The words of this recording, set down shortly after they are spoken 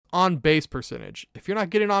on base percentage. If you're not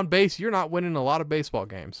getting on base, you're not winning a lot of baseball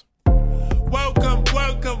games. Welcome,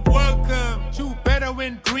 welcome, welcome to Better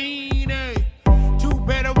Win Green, eh? To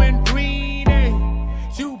Better Win Green, eh?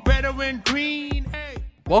 To Better Win Green, eh?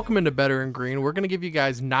 Welcome into Better and Green. We're going to give you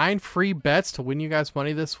guys 9 free bets to win you guys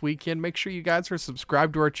money this weekend. Make sure you guys are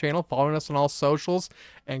subscribed to our channel, following us on all socials.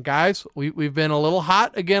 And guys, we've been a little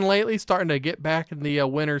hot again lately, starting to get back in the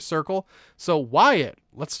winner's circle. So Wyatt,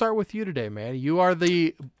 let's start with you today, man. You are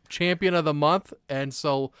the champion of the month, and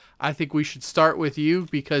so I think we should start with you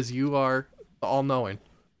because you are all-knowing.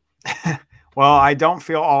 Well, I don't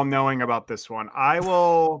feel all-knowing about this one. I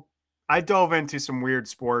dove into some weird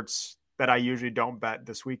sports that I usually don't bet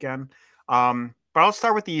this weekend. But I'll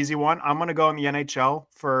start with the easy one. I'm going to go in the NHL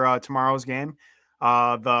for tomorrow's game.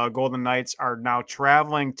 The Golden Knights are now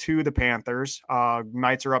traveling to the Panthers.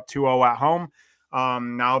 Knights are up 2-0 at home.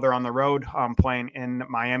 Now they're on the road playing in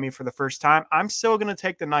Miami for the first time. I'm still going to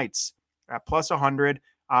take the Knights at plus 100.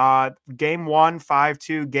 Game 1,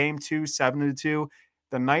 5-2. Game 2, 7-2.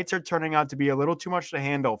 The Knights are turning out to be a little too much to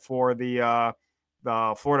handle for the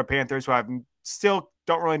Florida Panthers, who I've still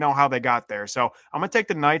don't really know how they got there. So I'm going to take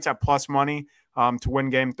the Knights at plus money to win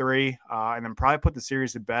game 3 and then probably put the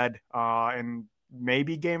series to bed and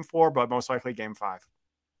maybe game 4, but most likely game 5.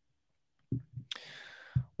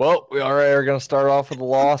 Well, we already are going to start off with a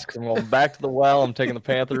loss because I'm going back to the well. I'm taking the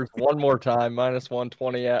Panthers one more time, minus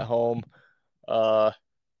 120 at home. I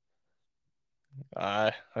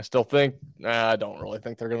still think I don't really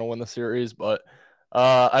think they're going to win the series, but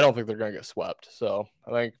I don't think they're going to get swept. So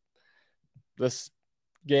I think this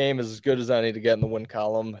game is as good as any to get in the win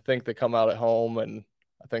column. I think they come out at home, and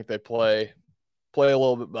I think they play a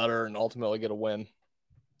little bit better and ultimately get a win.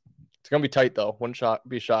 It's going to be tight, though. Wouldn't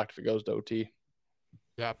be shocked if it goes to OT.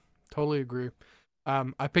 Yeah, totally agree.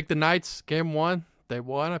 I picked the Knights game 1. They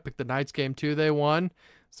won. I picked the Knights game 2. They won.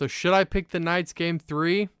 So should I pick the Knights game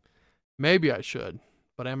 3? Maybe I should.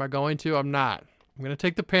 But am I going to? I'm not. I'm going to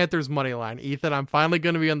take the Panthers money line. Ethan, I'm finally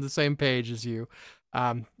going to be on the same page as you.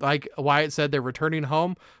 Like Wyatt said, they're returning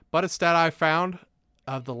home. But a stat I found,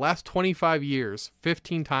 of the last 25 years,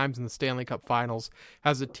 15 times in the Stanley Cup Finals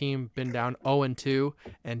has a team been down 0-2,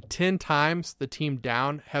 and 10 times the team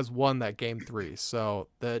down has won that game 3. So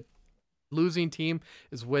the losing team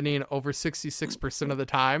is winning over 66% of the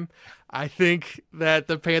time. I think that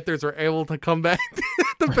the Panthers are able to come back.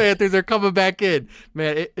 The Panthers are coming back in.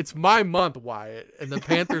 Man, it's my month, Wyatt, and the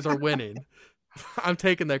Panthers are winning. I'm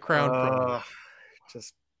taking that crown from you.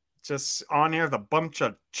 Just on here, the bunch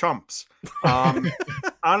of chumps.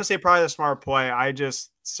 Honestly, probably the smart play. I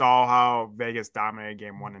just saw how Vegas dominated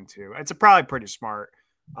game 1 and 2. It's probably pretty smart.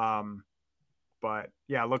 But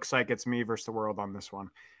yeah, it looks like it's me versus the world on this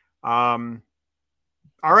one. All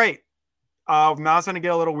right. Now it's going to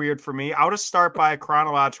get a little weird for me. I'll just start by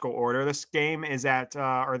chronological order. This game is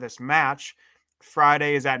this match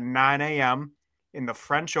Friday is at 9 a.m. in the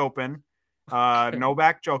French Open.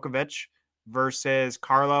 Novak Djokovic versus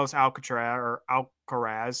Carlos Alcaraz.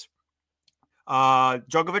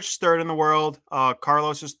 Djokovic is 3rd in the world.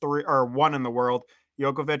 Carlos is 1 in the world.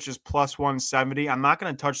 Djokovic is plus 170. I'm not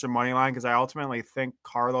going to touch the money line because I ultimately think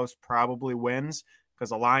Carlos probably wins because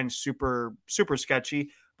the line's super, super sketchy.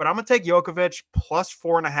 But I'm going to take Djokovic plus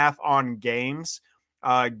 4.5 on games.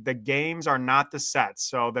 The games are not the sets.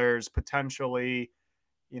 So there's potentially,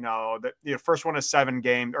 the first one is 7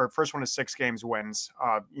 games or first one is 6 games wins.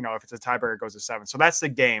 If it's a tiebreaker, it goes to 7. So that's the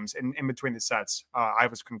games in between the sets. I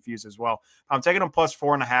was confused as well. I'm taking them plus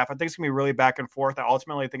 4.5. I think it's going to be really back and forth. I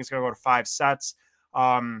ultimately think it's going to go to 5 sets.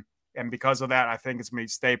 And because of that, I think it's going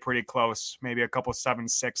to stay pretty close, maybe a couple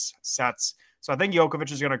 7-6 sets. So I think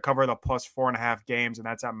Djokovic is going to cover the plus 4.5 games, and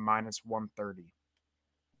that's at minus 130.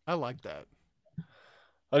 I like that.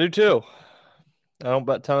 I do too. I don't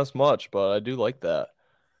bet tennis much, but I do like that.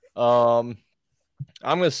 I'm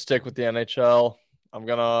going to stick with the NHL. I'm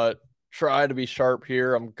going to try to be sharp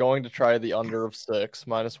here. I'm going to try the under of 6,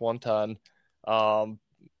 minus 110.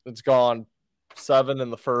 It's gone 7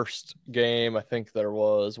 in the first game. I think there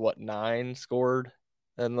was, 9 scored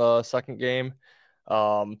in the second game.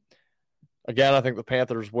 Again, I think the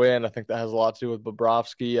Panthers win. I think that has a lot to do with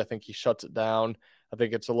Bobrovsky. I think he shuts it down. I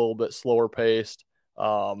think it's a little bit slower paced.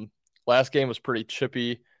 Last game was pretty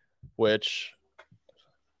chippy, which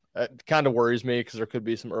kind of worries me because there could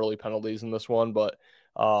be some early penalties in this one. But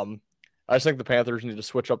I just think the Panthers need to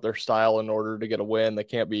switch up their style in order to get a win. They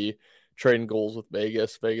can't be trading goals with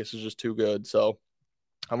Vegas. Vegas is just too good. So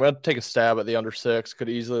I'm going to take a stab at the under 6. Could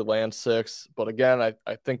easily land 6. But again,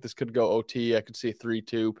 I think this could go OT. I could see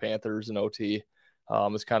 3-2 Panthers and OT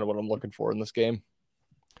is kind of what I'm looking for in this game.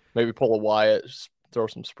 Maybe pull a Wyatt, just throw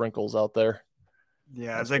some sprinkles out there.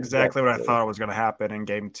 Yeah, that's exactly what I thought was going to happen in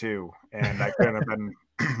game 2, and I couldn't have been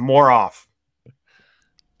more off.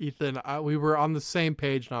 Ethan, we were on the same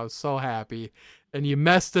page, and I was so happy. And you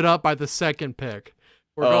messed it up by the second pick.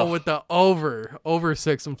 We're going with the over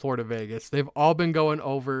 6 in Florida Vegas. They've all been going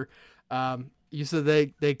over. You said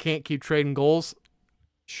they can't keep trading goals.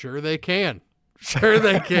 Sure they can. Sure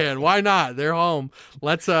they can. Why not? They're home.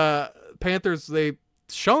 Let's Panthers. They've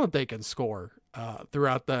shown that they can score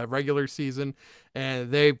throughout the regular season,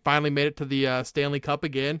 and they finally made it to the Stanley Cup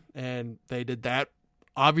again, and they did that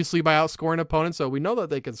obviously by outscoring opponents. So we know that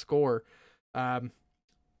they can score, and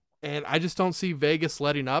I just don't see Vegas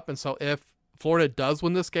letting up. And so if Florida does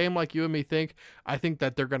win this game, like you and me think, I think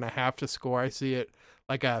that they're going to have to score. I see it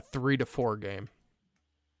like a 3-4 game.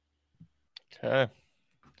 Okay.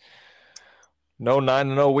 No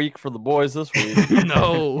 9-0 week for the boys this week.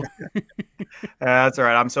 No. That's all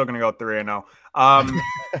right. I'm still going to go 3-0.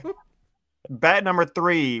 Bet number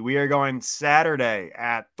 3, we are going Saturday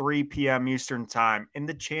at 3 p.m. Eastern time in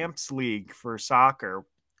the Champs League for soccer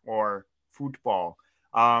or football.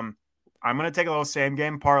 I'm going to take a little same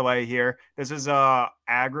game parlay here. This is a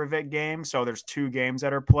aggregate game, so there's 2 games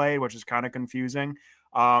that are played, which is kind of confusing.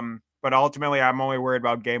 But ultimately, I'm only worried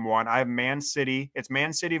about game 1. I have Man City. It's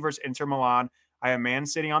Man City versus Inter Milan. I have Man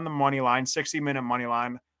City on the money line, 60-minute money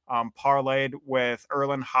line, parlayed with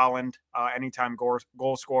Erling Haaland, anytime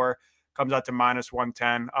goal scorer, comes out to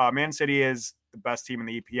 -110. Man City is the best team in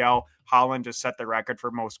the EPL. Haaland just set the record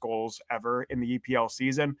for most goals ever in the EPL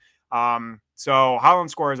season. So Haaland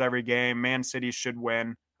scores every game. Man City should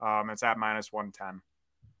win. It's at -110.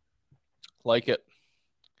 Like it.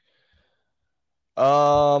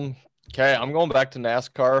 Okay, I'm going back to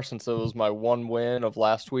NASCAR since it was my one win of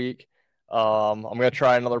last week. I'm going to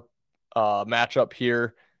try another matchup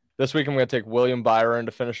here. This week I'm going to take William Byron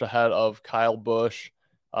to finish ahead of Kyle Busch.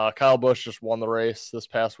 Kyle Busch just won the race this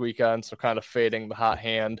past weekend, so kind of fading the hot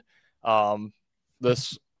hand.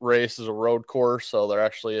 This race is a road course, so there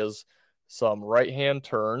actually is some right-hand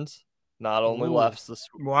turns, not only lefts this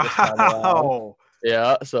time around.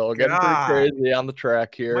 Yeah, so getting pretty crazy on the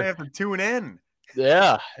track here. Might have to tune in.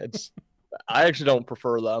 Yeah, I actually don't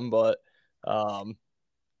prefer them, but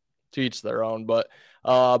to each their own. But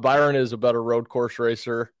Byron is a better road course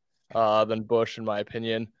racer than Busch, in my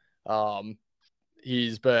opinion.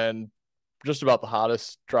 He's been just about the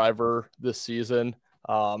hottest driver this season.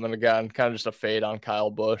 And again, kind of just a fade on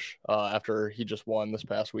Kyle Busch after he just won this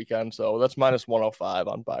past weekend. So that's -105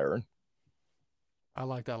 on Byron. I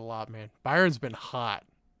like that a lot, man. Byron's been hot.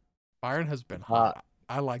 Byron has been hot.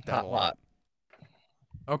 I like that a lot.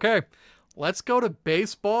 Okay, let's go to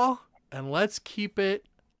baseball, and let's keep it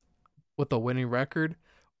with a winning record.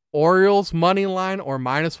 Orioles money line or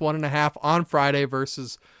 -1.5 on Friday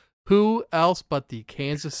versus who else but the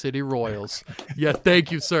Kansas City Royals. Yeah,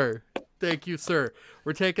 thank you, sir. Thank you, sir.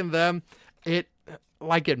 We're taking them. It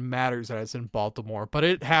matters that it's in Baltimore, but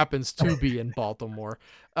it happens to be in Baltimore.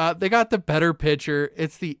 They got the better pitcher.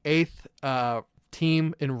 It's the 8th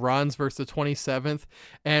team in runs versus the 27th.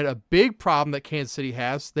 And a big problem that Kansas City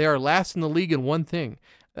has, they are last in the league in one thing.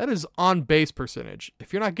 That is on-base percentage.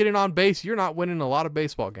 If you're not getting on base, you're not winning a lot of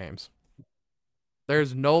baseball games.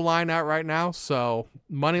 There's no line out right now, so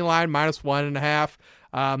money line -1.5.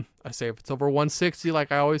 I say if it's over 160,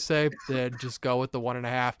 like I always say, then just go with the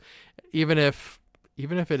 1.5. Even if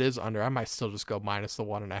it is under, I might still just go minus the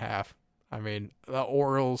 1.5. I mean, the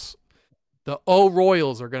Orioles, the O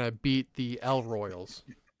Royals are gonna beat the L Royals.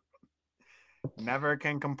 Never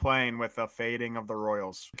can complain with the fading of the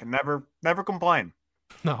Royals. Can never complain.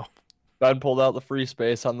 No. Ben pulled out the free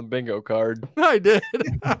space on the bingo card. I did.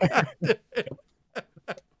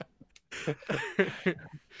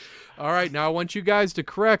 All right, now I want you guys to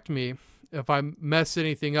correct me if I mess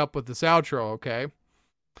anything up with this outro, okay?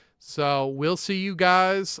 So we'll see you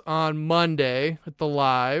guys on Monday at the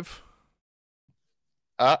live.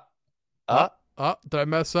 Did I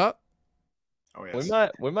mess up? Oh yes.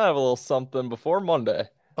 We might have a little something before Monday.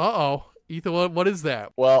 Uh-oh. Ethan, what is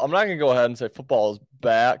that? Well, I'm not going to go ahead and say football is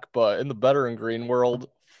back, but in the better and green world,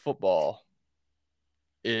 football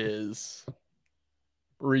is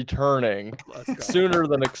returning sooner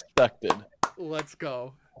than expected. Let's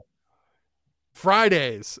go.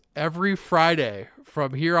 Fridays, every Friday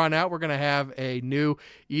from here on out, we're going to have a new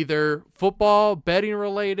either football betting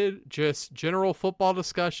related, just general football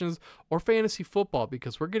discussions, or fantasy football,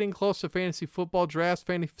 because we're getting close to fantasy football drafts,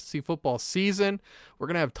 fantasy football season. We're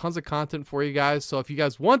going to have tons of content for you guys. So if you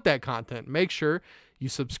guys want that content, make sure you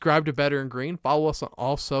subscribe to Better and Green, follow us on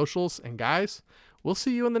all socials, and guys, we'll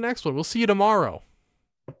see you in the next one. We'll see you tomorrow.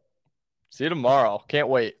 See you tomorrow. Can't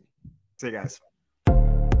wait. See you guys.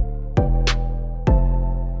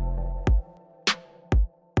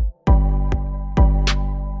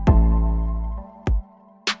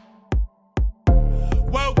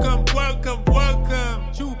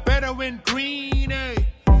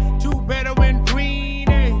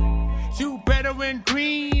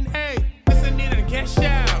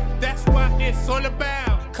 it's all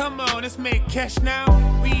about. Come on, let's make cash now.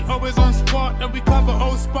 We always on spot and we cover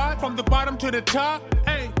old spot from the bottom to the top.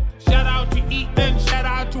 Hey, shout out to Ethan, shout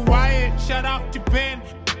out to Wyatt, shout out to Ben.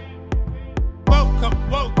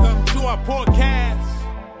 Welcome to our podcast.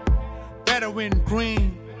 Better win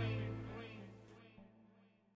green.